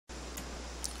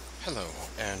Hello,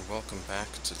 and welcome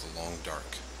back to the Long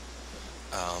Dark.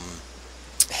 Um,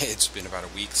 it's been about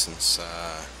a week since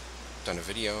done a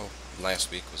video. Last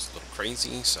week was a little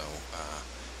crazy, so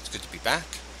it's good to be back.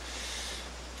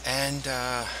 And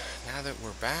now that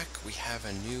we're back, we have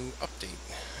a new update,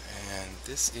 and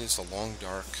this is the Long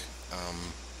Dark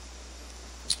um,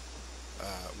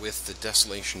 with the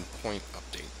Desolation Point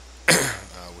update.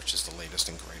 Which is the latest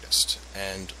and greatest.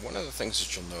 And one of the things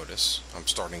that you'll notice, I'm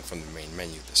starting from the main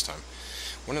menu this time.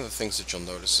 One of the things that you'll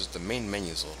notice is the main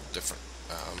menu is a little different.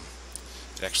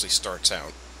 It actually starts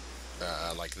out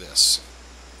like this: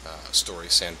 story,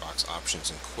 sandbox,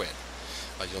 options, and quit.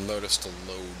 You'll notice the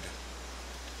load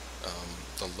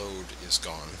is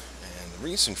gone, and the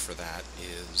reason for that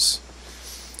is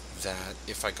that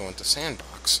if I go into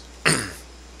sandbox,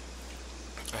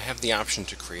 I have the option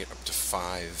to create up to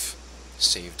 5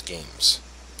 saved games,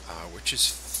 which is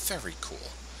very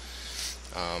cool.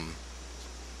 Um,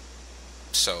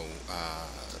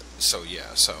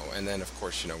 and then of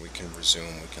course, we can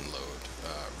resume, we can load.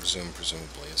 Resume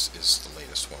presumably is the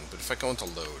latest one, but if I go into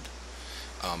load,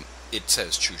 it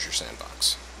says choose your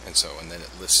sandbox, and then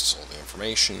it lists all the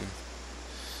information.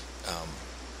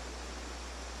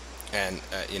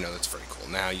 That's very cool.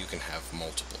 Now you can have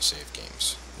multiple save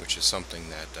games, which is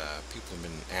something that people have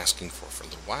been asking for a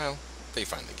little while. They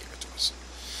finally gave it to us.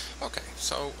 Okay,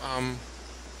 so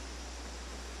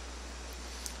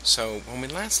when we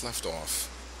last left off,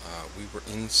 we were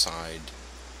inside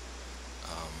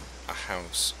a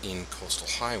house in Coastal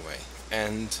Highway,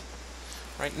 and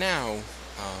right now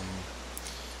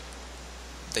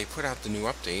they put out the new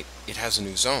update. It has a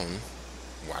new zone.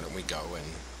 Why don't we go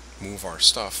and move our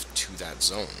stuff to that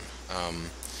zone?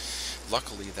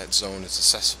 Luckily, that zone is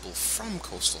accessible from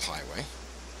Coastal Highway,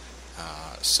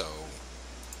 so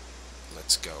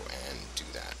let's go and do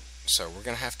that. So we're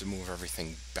going to have to move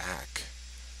everything back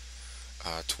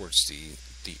towards the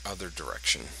other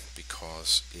direction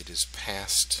because it is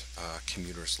past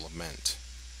Commuter's Lament.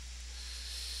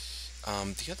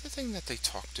 The other thing that they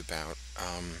talked about,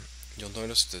 you'll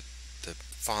notice that the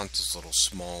font is a little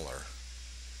smaller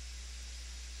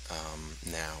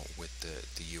now with the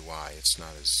UI. It's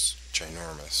not as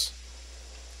ginormous.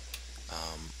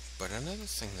 But another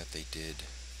thing that they did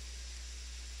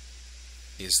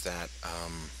is that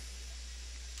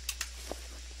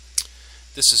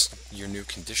this is your new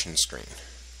condition screen.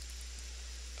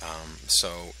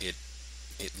 So it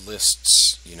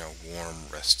lists, warm,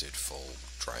 rested, full,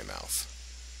 dry mouth.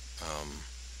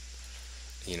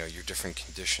 Your different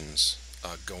conditions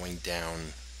going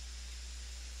down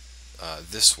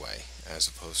this way as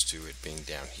opposed to it being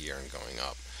down here and going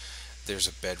up. There's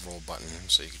a bedroll button,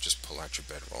 so you can just pull out your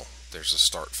bedroll. There's a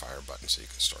start fire button, so you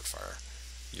can start fire.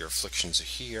 Your afflictions are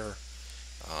here,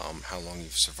 how long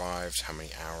you've survived, how many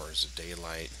hours of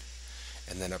daylight,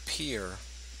 and then up here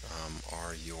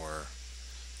are your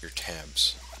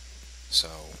tabs.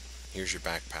 So here's your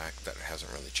backpack. That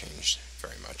hasn't really changed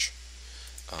very much,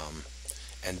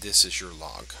 and this is your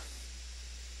log.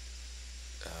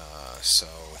 So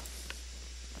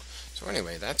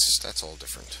anyway, that's all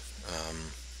different.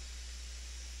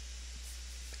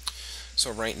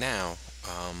 So right now,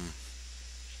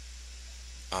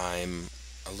 I'm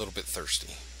a little bit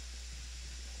thirsty.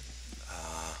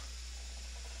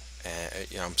 And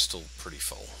I'm still pretty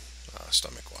full,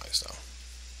 stomach-wise, though.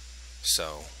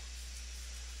 So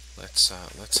let's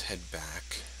head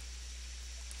back.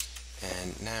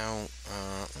 And now,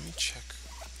 let me check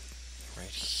right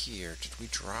here. Did we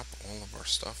drop all of our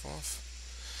stuff off?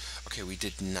 Okay, we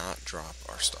did not drop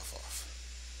our stuff off.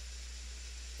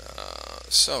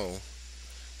 So,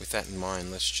 with that in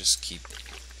mind, let's just keep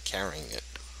carrying it.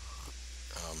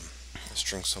 Let's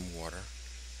drink some water.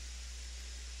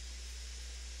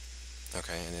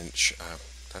 Okay, and then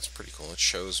that's pretty cool. It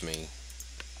shows me,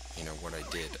 what I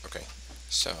did. Okay,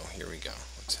 so here we go.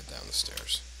 Let's head down the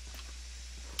stairs.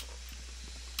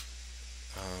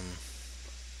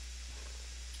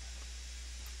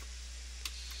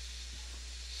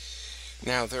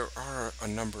 Now, there are a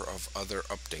number of other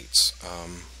updates.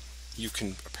 You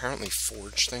can apparently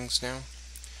forge things now.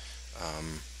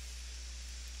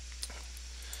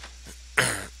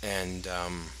 And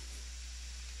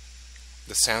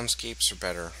the soundscapes are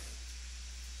better.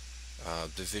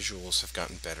 The visuals have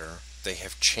gotten better. They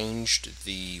have changed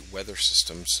the weather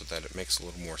system so that it makes a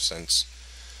little more sense.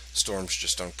 Storms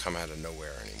just don't come out of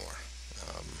nowhere anymore.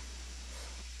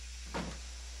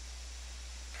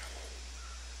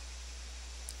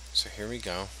 So here we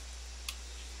go.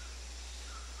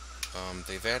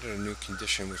 They've added a new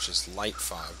condition, which is light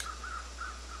fog,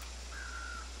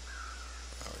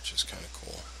 which is kind of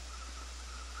cool.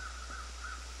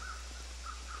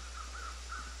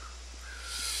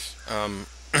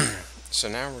 So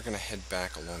now we're going to head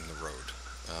back along the road.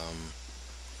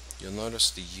 You'll notice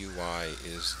the UI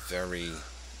is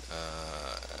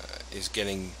is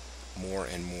getting more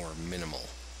and more minimal,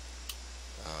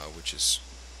 which is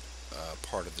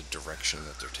part of the direction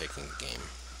that they're taking the game.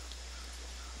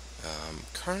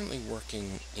 Currently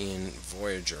working in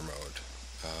Voyager mode,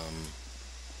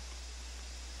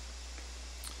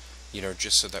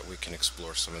 just so that we can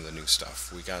explore some of the new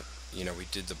stuff. We got, we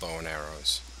did the bow and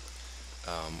arrows.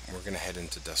 We're going to head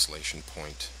into Desolation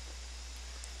Point,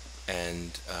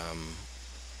 and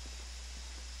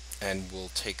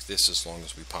we'll take this as long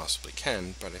as we possibly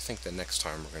can, but I think the next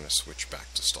time we're going to switch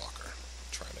back to Stalker.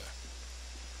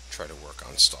 Try to work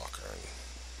on Stalker and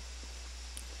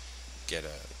get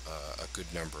a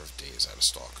good number of days out of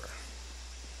Stalker.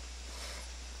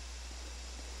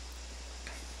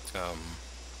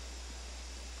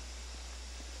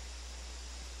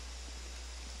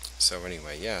 So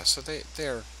anyway, yeah. So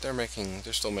they're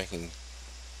still making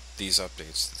these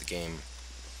updates to the game.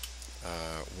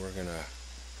 We're gonna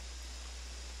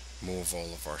move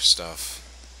all of our stuff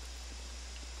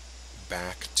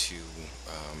back to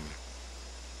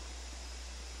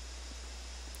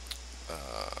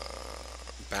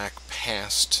back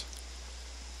past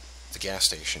the gas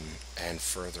station and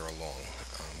further along,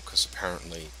 because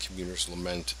apparently Commuter's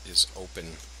Lament is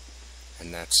open,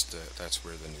 and that's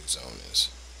where the new zone is.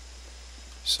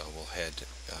 So we'll head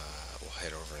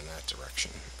over in that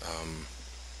direction.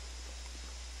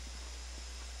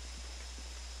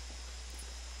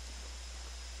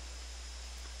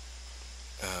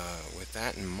 With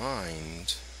that in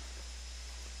mind,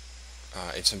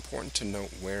 it's important to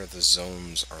note where the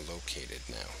zones are located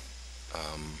now.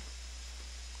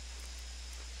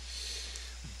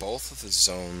 Both of the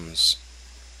zones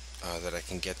that I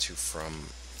can get to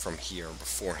from here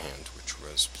beforehand, which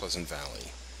was Pleasant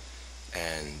Valley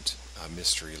and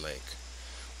Mystery Lake,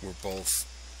 were both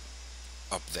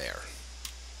up there.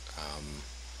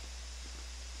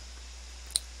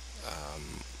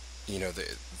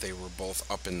 They were both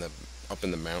up in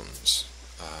the mountains,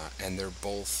 and they're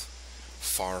both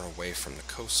far away from the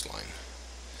coastline.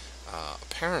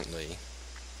 Apparently,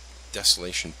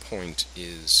 Desolation Point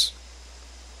is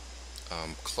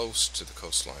close to the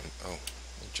coastline. Oh,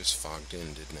 it just fogged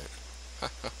in, didn't it?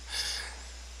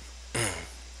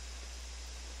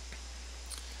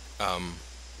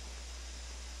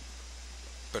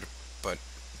 But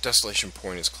Desolation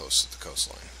Point is close to the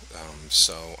coastline,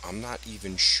 so I'm not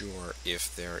even sure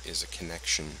if there is a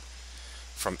connection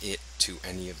from it to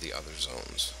any of the other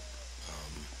zones.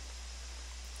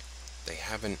 They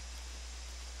haven't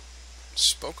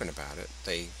spoken about it.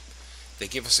 They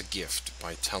give us a gift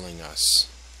by telling us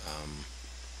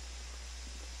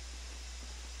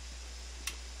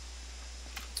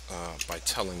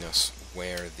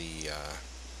where the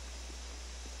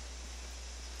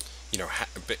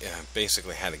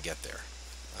basically how to get there,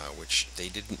 which they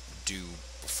didn't do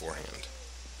beforehand.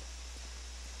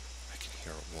 I can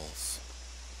hear a wolf.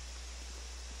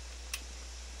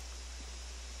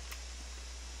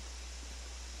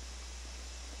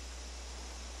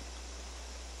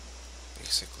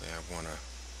 Basically, I want to...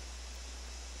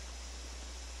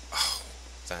 Oh,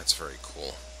 that's very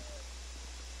cool.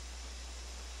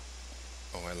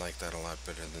 Oh, I like that a lot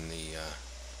better than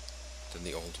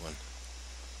the old one.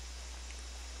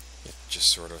 It just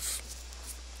sort of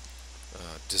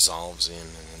dissolves in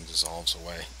and then dissolves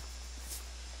away.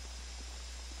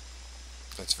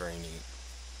 That's very neat.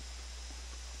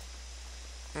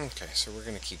 Okay, so we're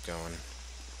going to keep going.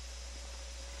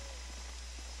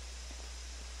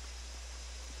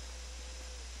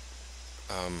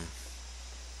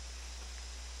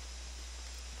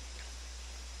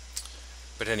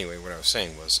 But anyway, what I was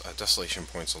saying was Desolation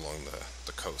Point's along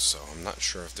the coast, so I'm not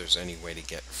sure if there's any way to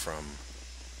get from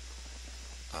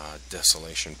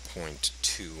Desolation Point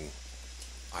to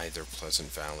either Pleasant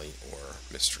Valley or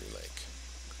Mystery Lake.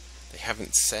 They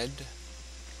haven't said.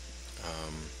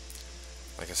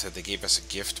 Like I said, they gave us a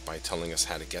gift by telling us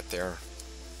how to get there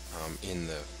in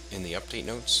the update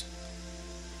notes.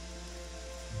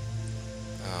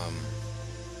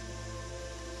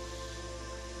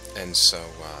 And so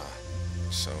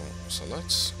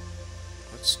let's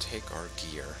take our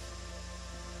gear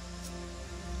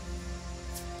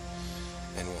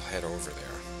and we'll head over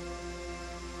there.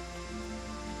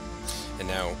 And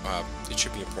now it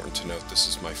should be important to note this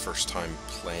is my first time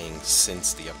playing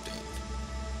since the update,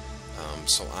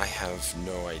 so I have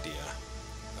no idea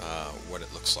what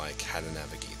it looks like, how to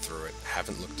navigate through it.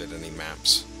 Haven't looked at any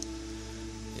maps.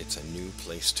 It's a new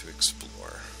place to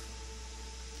explore.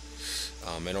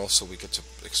 And also we get to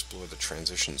explore the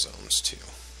transition zones too.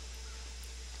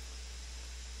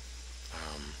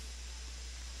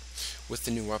 With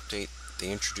the new update,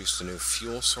 they introduced a new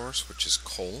fuel source, which is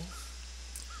coal.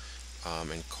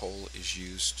 And coal is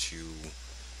used to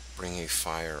bring a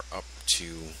fire up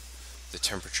to the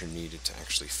temperature needed to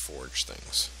actually forge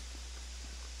things.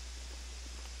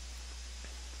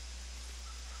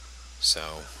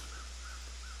 So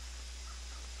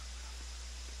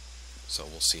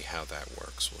we'll see how that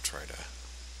works. We'll try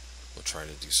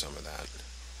to do some of that.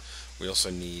 We also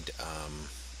need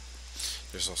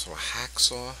there's also a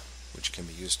hacksaw, which can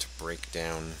be used to break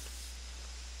down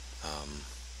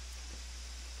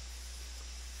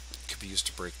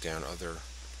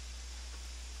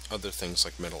other things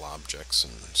like metal objects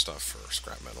and stuff for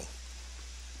scrap metal.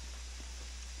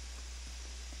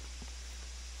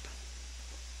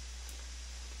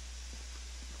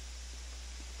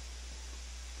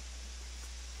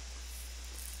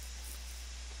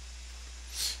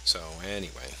 So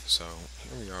anyway,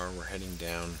 here we are, we're heading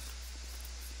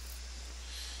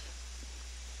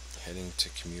to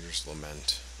Commuter's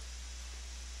Lament.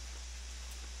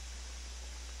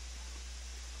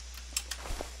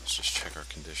 Let's just check our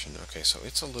condition. Okay, so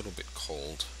it's a little bit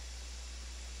cold.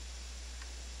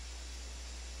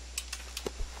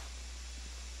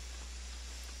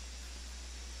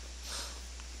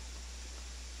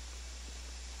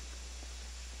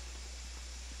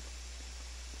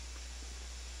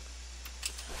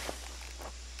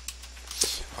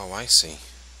 Oh, I see.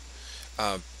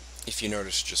 If you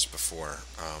noticed just before,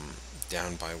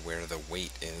 down by where the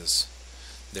weight is,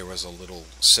 there was a little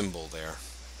symbol there,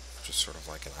 just sort of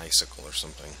like an icicle or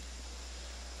something,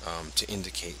 to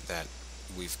indicate that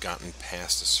we've gotten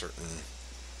past a certain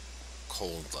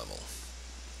cold level.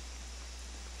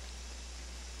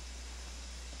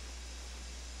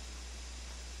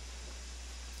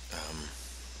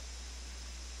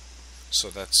 So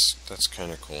that's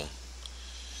kind of cool.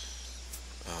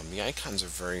 The icons are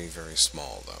very, very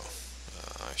small, though,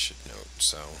 I should note,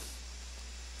 so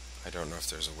I don't know if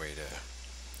there's a way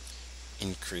to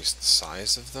increase the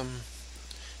size of them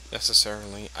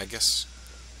necessarily. I guess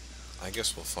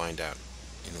we'll find out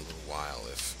in a little while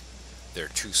if they're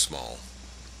too small,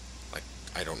 like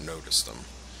I don't notice them,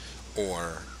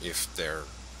 or if it's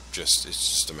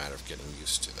just a matter of getting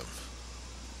used to them.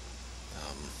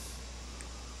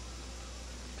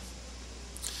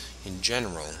 In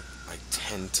general, I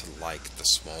tend to like the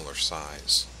smaller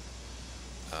size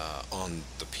on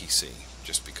the PC,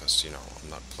 just because, I'm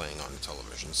not playing on a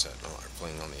television set, I'm not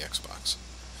playing on the Xbox.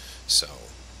 So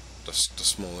the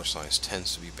smaller size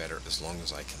tends to be better as long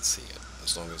as I can see it,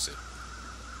 as long as it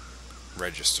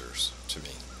registers to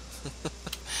me.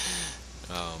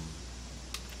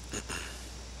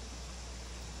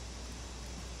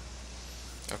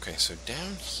 Okay, so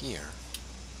down here,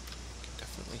 you can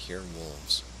definitely hear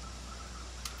wolves.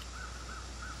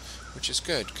 Which is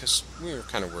good, because we were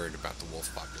kind of worried about the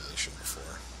wolf population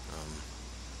before.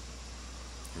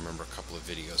 I remember a couple of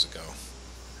videos ago,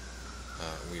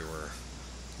 we were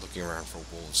looking around for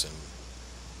wolves and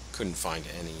couldn't find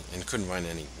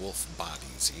any wolf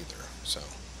bodies either. So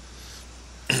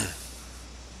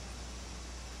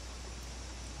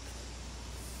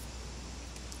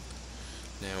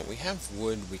now we have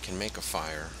wood. We can make a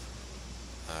fire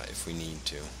if we need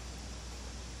to.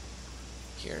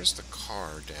 Here's the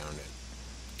car down at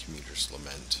Commuter's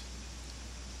Lament.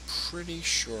 Pretty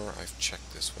sure I've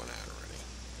checked this one out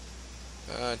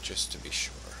already. Just to be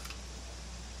sure.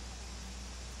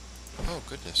 Oh,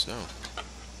 goodness, no.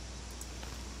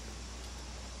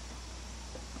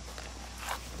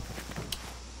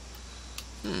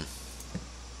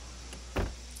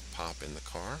 Pop in the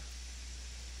car.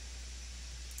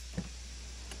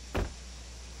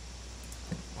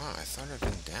 Wow, I thought I'd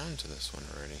been down to this one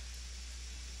already.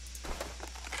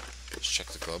 Let's check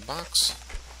the glove box.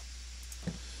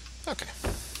 Okay.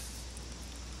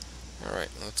 Alright,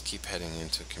 let's keep heading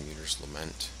into Commuter's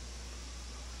Lament.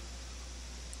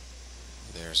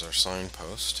 There's our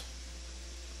signpost.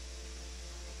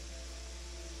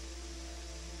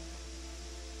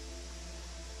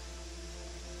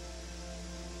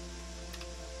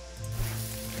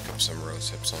 Pick up some rose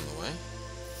hips on the way.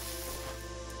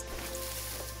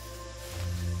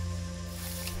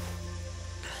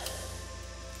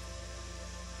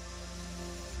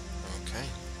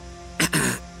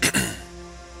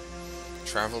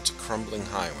 Travel to Crumbling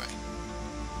Highway.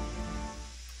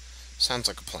 Sounds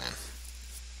like a plan.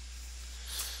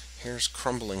 Here's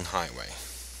Crumbling Highway.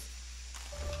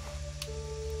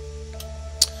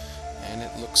 And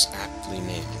it looks aptly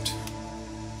named.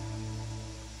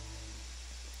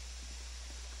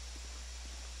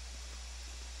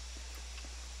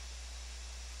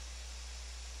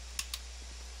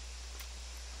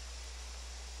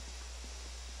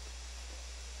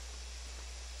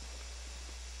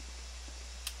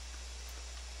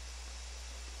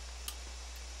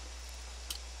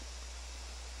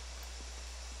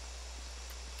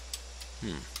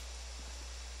 Okay,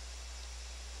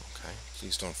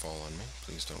 please don't fall on me.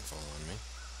 Please don't fall on me.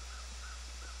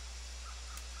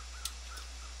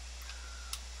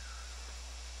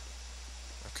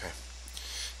 Okay.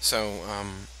 So,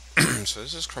 so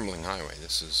this is Crumbling Highway.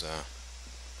 This is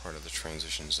part of the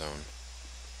transition zone.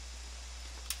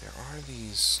 There are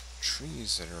these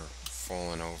trees that are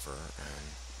fallen over,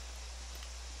 and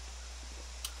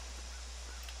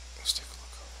let's take a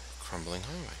look over. Crumbling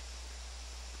Highway.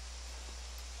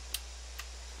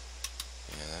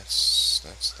 Yeah,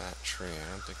 that's that tree.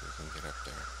 I don't think we can get up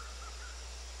there.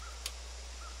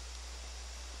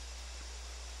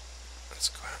 Let's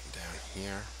go out and down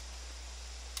here.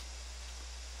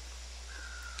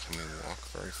 Can we walk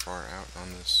very far out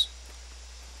on this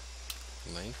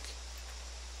lake?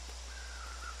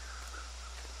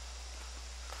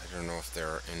 I don't know if there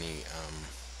are any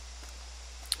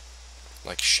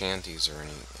like shanties or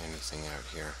anything out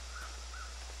here.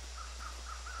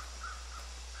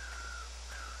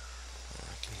 Well,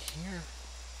 I can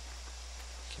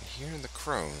hear the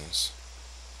crows.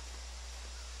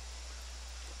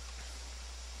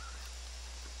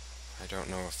 I don't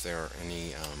know if there are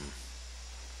any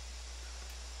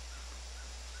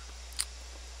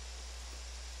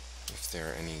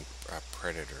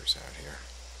predators out here.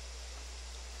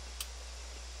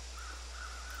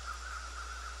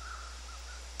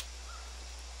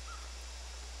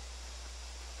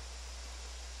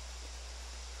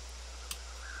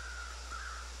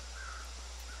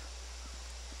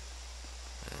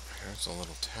 There's a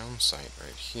little town site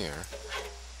right here.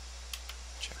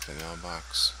 Check the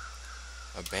mailbox.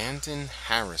 Abandoned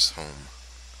Harris home.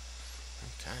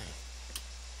 Okay.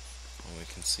 Well, we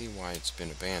can see why it's been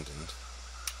abandoned.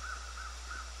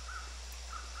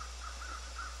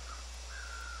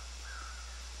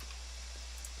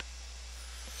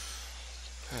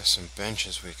 There's some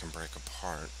benches we can break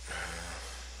apart.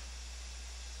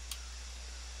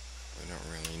 We don't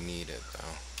really need it,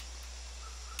 though.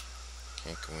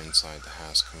 Can't go inside the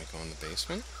house. Can we go in the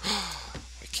basement?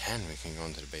 We can go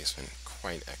into the basement.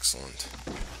 Quite excellent.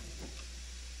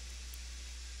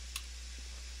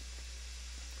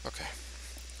 Okay.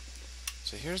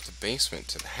 So here's the basement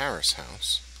to the Harris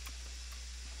house.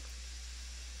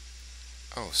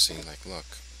 Oh, see, like,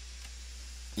 look.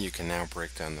 You can now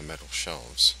break down the metal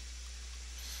shelves.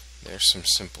 There's some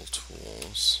simple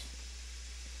tools.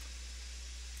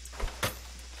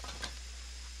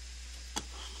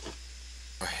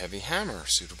 A heavy hammer,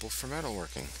 suitable for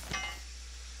metalworking.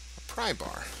 A pry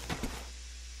bar.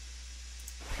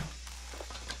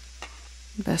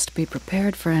 Best be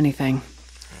prepared for anything.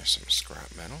 There's some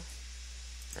scrap metal.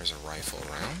 There's a rifle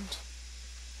round.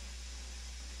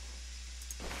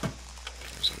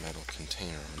 There's a metal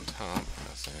container on top.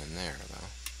 Nothing in there,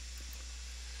 though.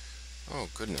 Oh,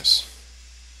 goodness.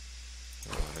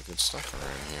 There's a lot of good stuff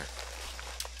around here.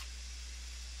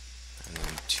 And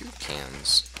then 2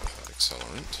 cans of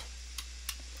accelerant.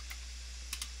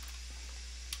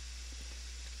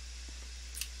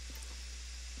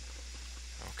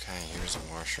 Okay, here's a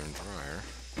washer and dryer.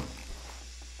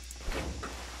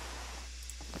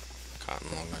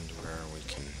 Cotton long underwear we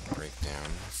can break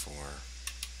down for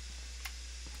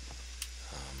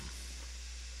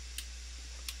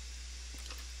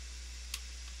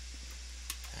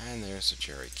and there's a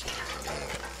jerry can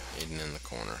hidden in the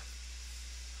corner.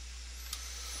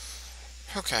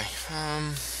 Okay,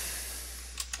 I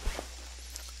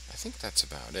think that's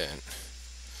about it.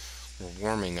 We're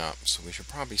warming up, so we should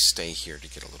probably stay here to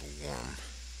get a little warmer.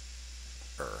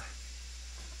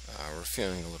 We're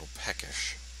feeling a little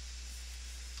peckish.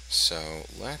 So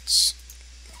let's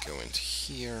go into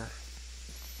here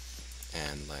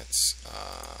and let's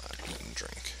eat and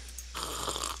drink.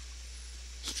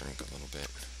 Let's drink a little bit.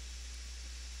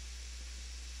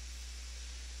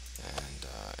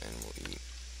 And we'll eat.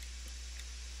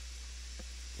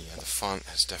 Yeah, the font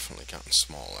has definitely gotten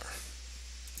smaller.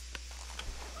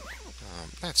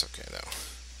 That's okay, though.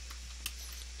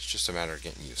 It's just a matter of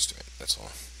getting used to it, that's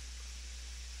all.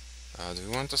 Do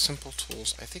we want the simple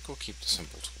tools? I think we'll keep the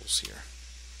simple tools here.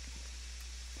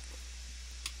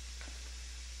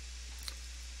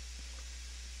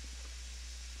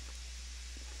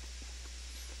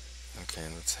 Okay,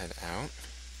 let's head out.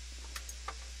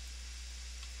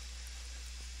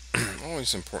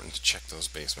 Always important to check those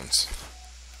basements.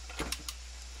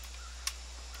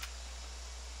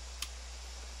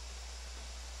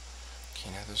 Okay,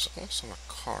 now there's also a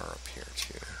car up here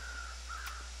too.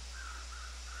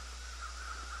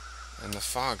 And the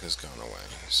fog has gone away,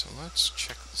 so let's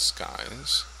check the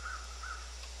skies.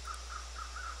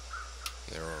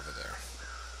 They're over there.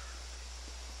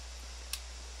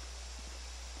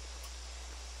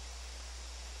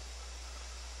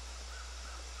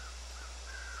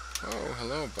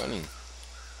 hello, bunny.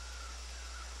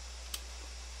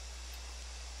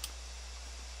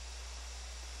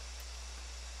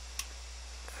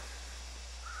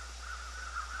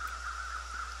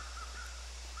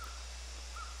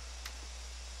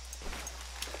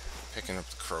 Picking up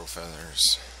the crow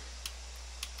feathers.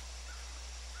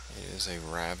 It is a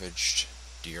ravaged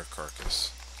deer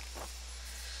carcass.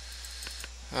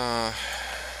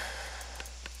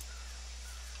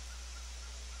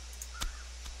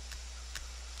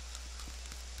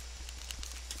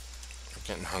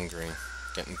 Getting hungry,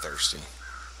 getting thirsty.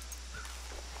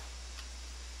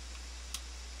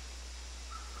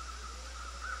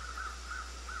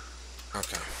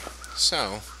 Okay,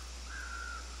 so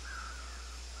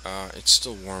it's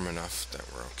still warm enough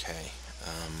that we're okay.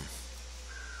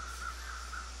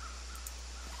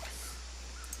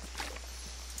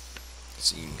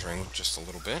 Let's eat and drink just a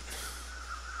little bit,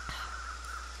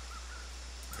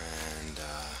 and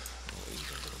we'll eat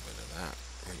a little bit of that.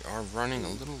 We are running a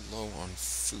little low on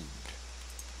food,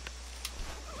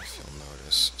 if you'll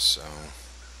notice, so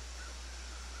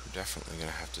we're definitely going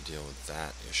to have to deal with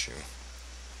that issue.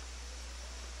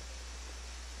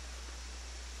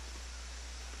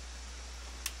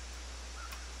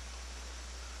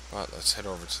 But let's head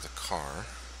over to the car.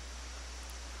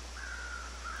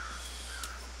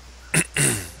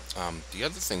 The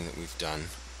other thing that we've done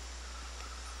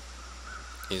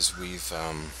is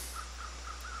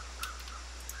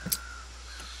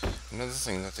another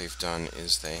thing that they've done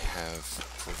is they have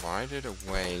provided a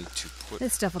way to put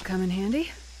This stuff will come in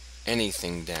handy.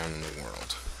 anything down in the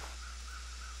world,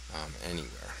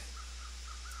 anywhere.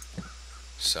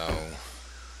 So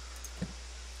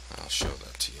I'll show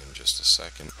that to you in just a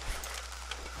second.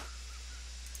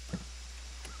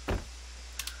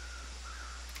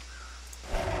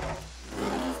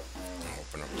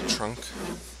 Open up the trunk.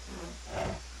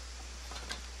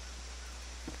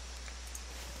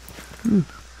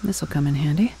 This will come in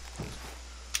handy.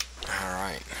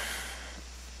 Alright.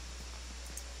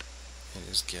 It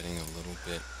is getting a little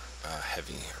bit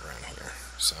heavy around here,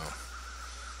 so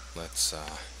let's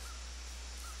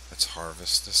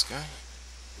harvest this guy.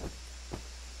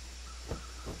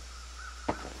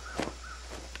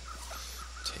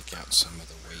 Take out some of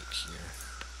the weight here.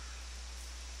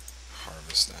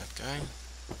 Harvest that guy.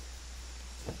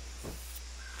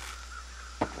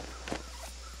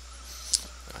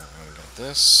 We got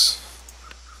this.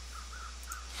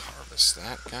 Harvest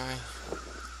that guy.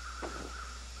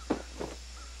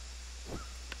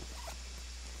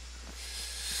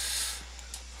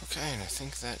 Okay, and I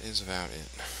think that is about it.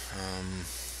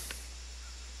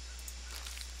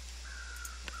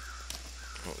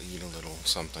 We'll eat a little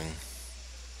something.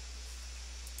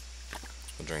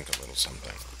 We'll drink a little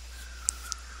something.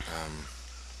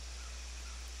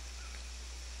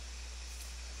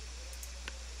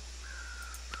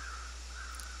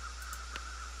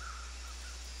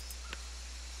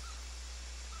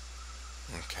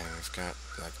 Okay, we've got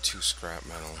like 2 scrap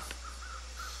metal.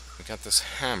 We got this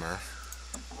hammer,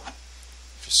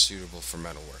 which is suitable for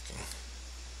metalworking.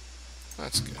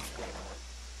 That's good.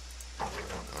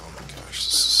 Oh my gosh,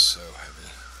 this is so heavy.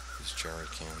 These jerry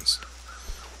cans.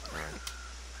 Alright.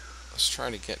 Let's try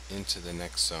to get into the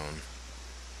next zone.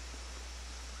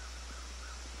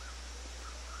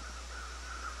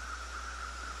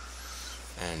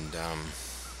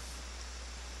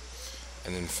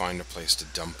 And then find a place to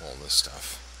dump all this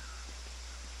stuff.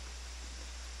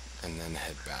 And then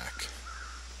head back.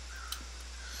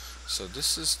 So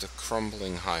this is the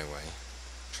crumbling highway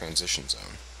transition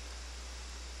zone.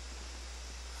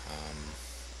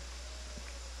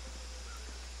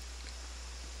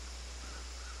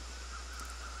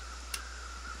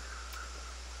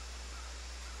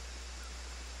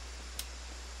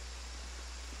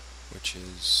 Which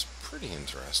is pretty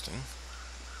interesting.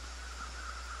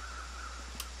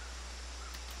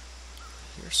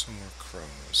 Here's some more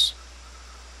crows.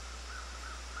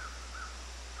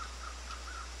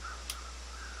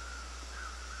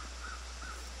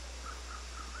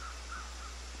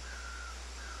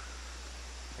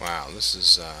 Wow, this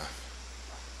is,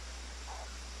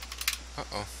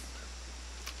 uh-oh.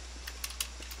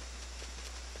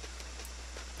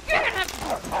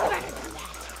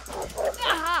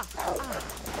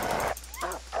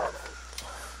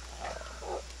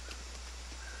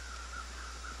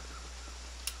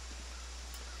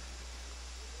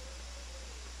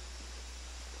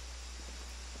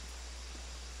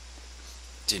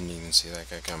 Didn't even see that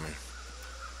guy coming.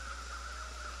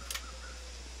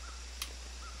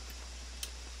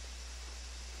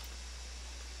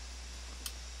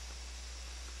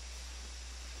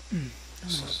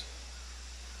 This is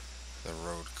the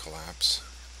road collapse.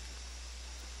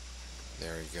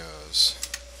 There he goes.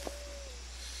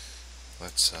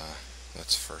 Let's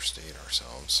first aid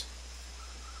ourselves.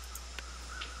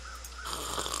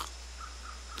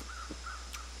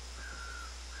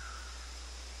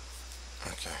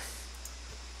 Okay.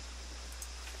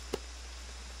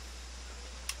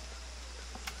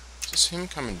 Is this him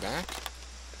coming back?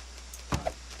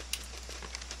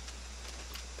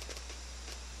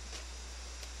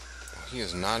 Well, he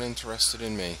is not interested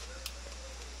in me.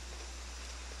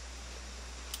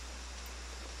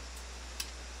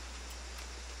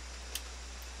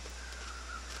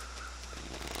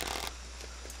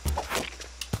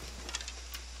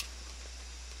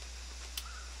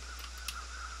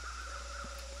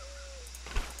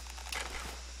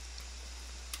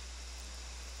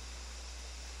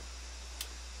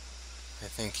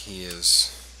 I think he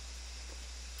is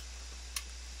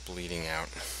bleeding out.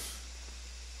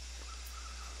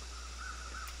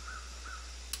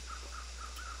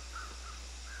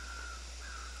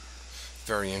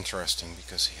 Very interesting,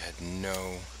 because he had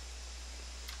no,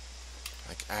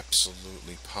 like,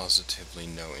 absolutely positively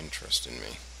no interest in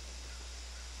me.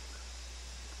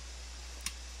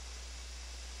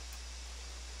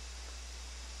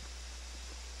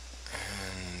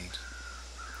 And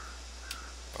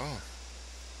oh,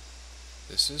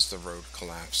 this is the road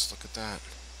collapse. Look at that.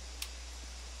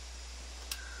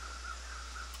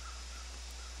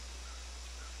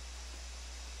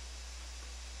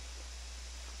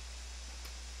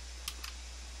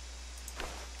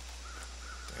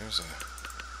 There's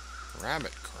a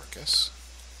rabbit carcass.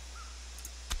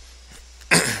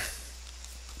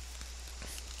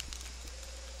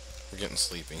 We're getting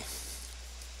sleepy.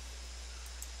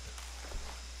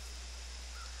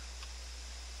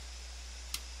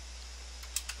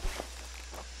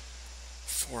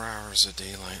 Four hours of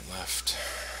daylight left.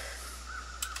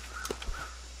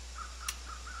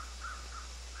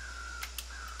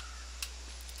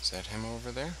 Is that him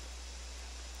over there?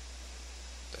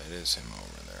 That is him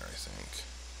over there, I think.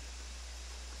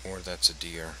 Or that's a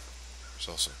deer. There's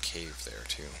also a cave there,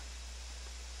 too.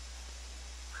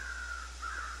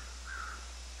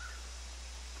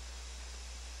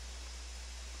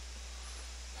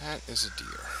 That is a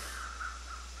deer.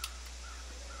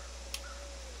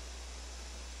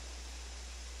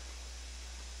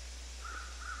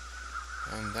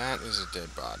 And that is a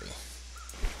dead body.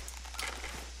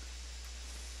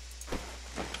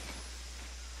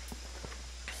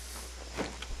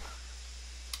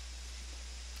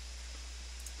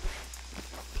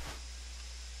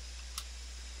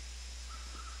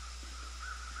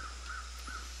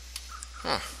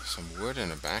 Huh, some wood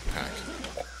and a backpack.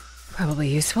 Probably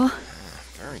useful. Yeah,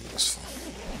 very useful.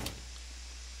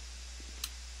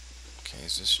 Okay,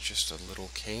 is this just a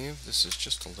little cave? This is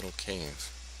just a little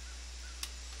cave.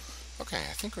 Okay,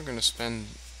 I think we're going to spend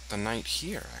the night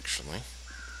here, actually.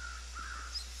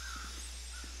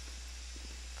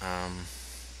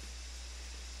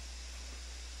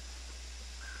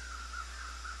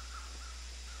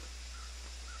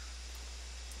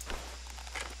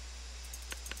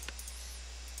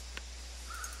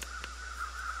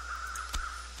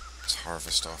 Let's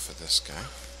harvest off of this guy.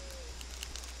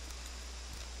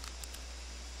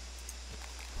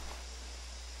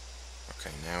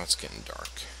 Okay, now it's getting dark.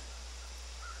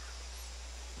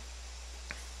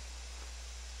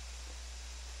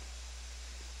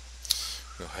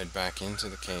 We'll head back into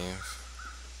the cave.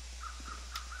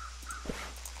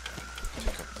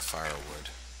 Pick up the firewood.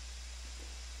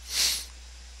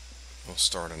 We'll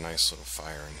start a nice little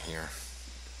fire in here.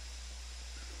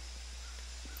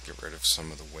 Get rid of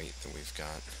some of the weight that we've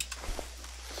got.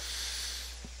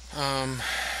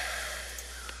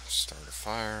 Start a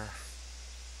fire.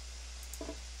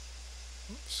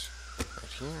 Oops,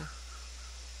 right here.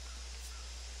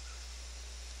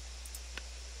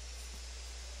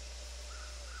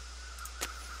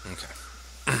 Okay.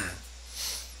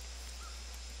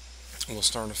 We'll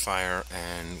start a fire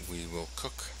and we will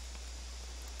cook.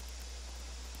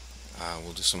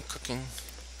 We'll do some cooking.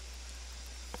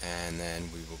 And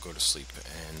then we will go to sleep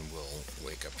and we'll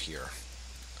wake up here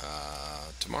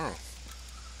tomorrow.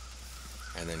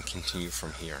 And then continue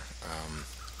from here.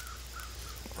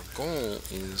 Our goal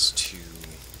is to...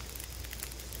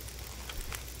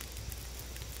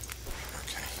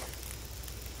 Okay.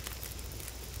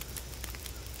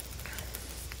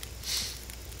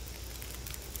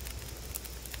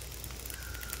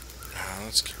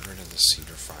 Let's get rid of the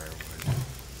cedar firewood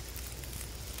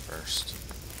first.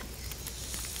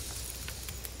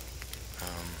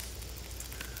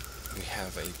 We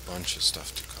have a bunch of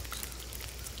stuff to cook.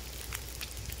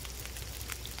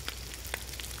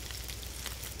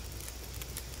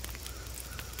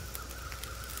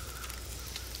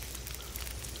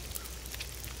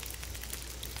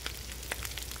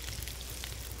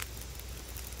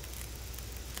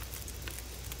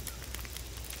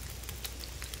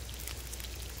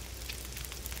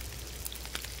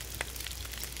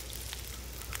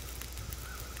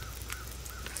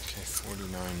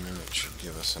 9 minutes should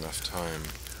give us enough time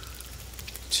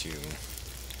to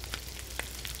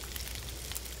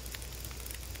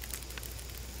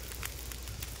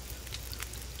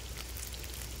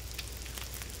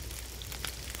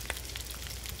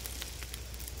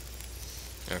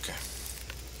okay.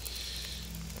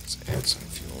 Let's add some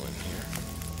fuel in here.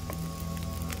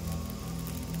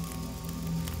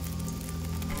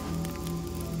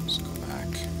 Let's go back.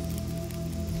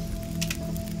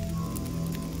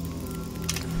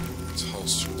 Let's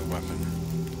holster the weapon.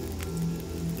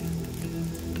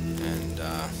 And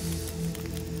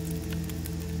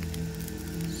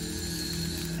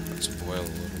let's boil a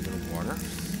little bit of water.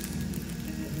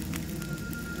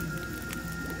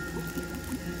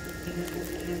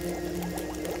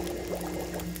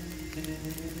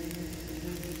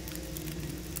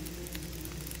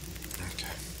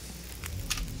 Okay.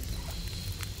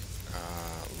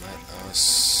 Let us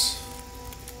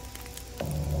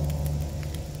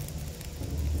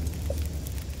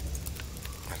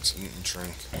let's eat and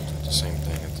drink. We'll do the same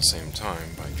thing at the same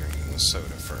time by drinking the soda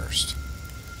first.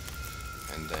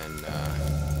 And then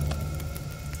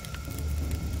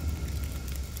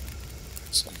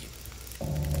let's eat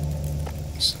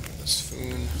some of this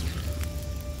food.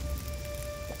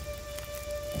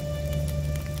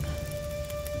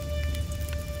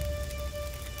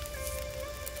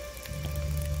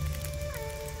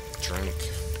 Drink.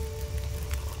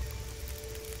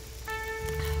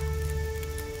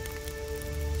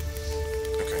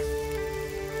 Okay.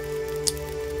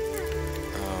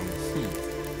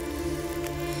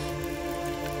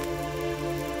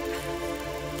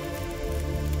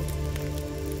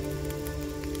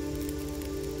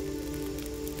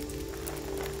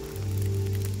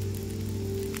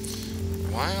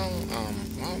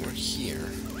 While we're here.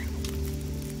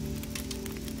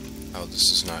 Oh,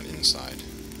 this is not inside.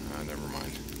 Never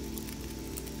mind.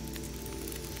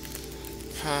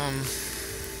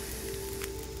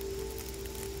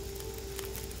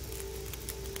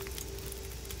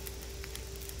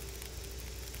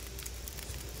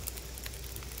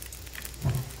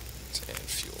 Let's add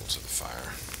fuel to the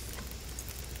fire.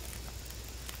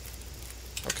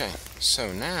 Okay,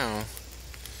 so now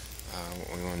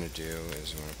what we want to do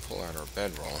is we want to pull out our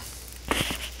bedroll,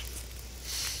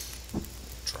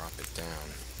 drop it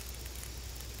down,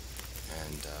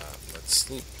 and let's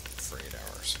sleep for 8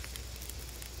 hours.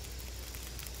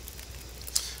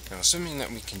 Now, assuming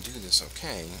that we can do this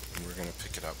okay, we're going to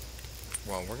pick it up.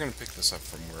 Well, we're going to pick this up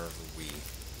from wherever we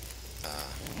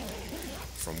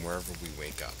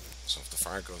wake up. So if the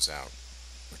fire goes out,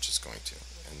 which is going to,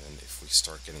 and then if we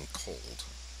start getting cold,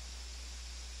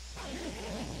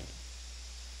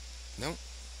 nope,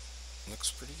 looks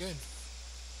pretty good.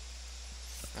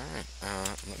 All right,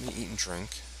 let me eat and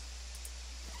drink.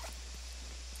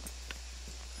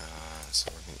 So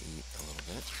we're going to eat a little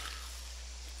bit.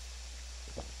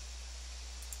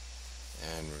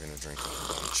 And we're going to drink a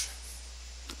little lunch.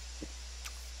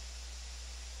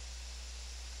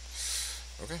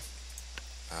 Okay.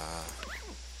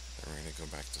 Then we're going to go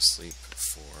back to sleep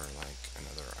for like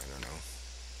another, I don't know,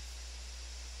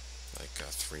 like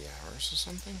 3 hours or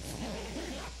something.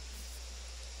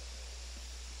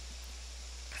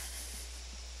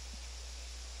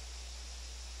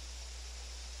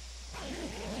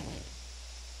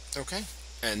 Okay,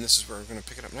 and this is where we're going to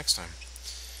pick it up next time.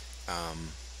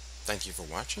 Thank you for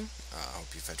watching. I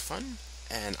hope you've had fun,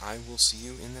 and I will see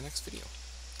you in the next video.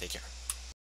 Take care.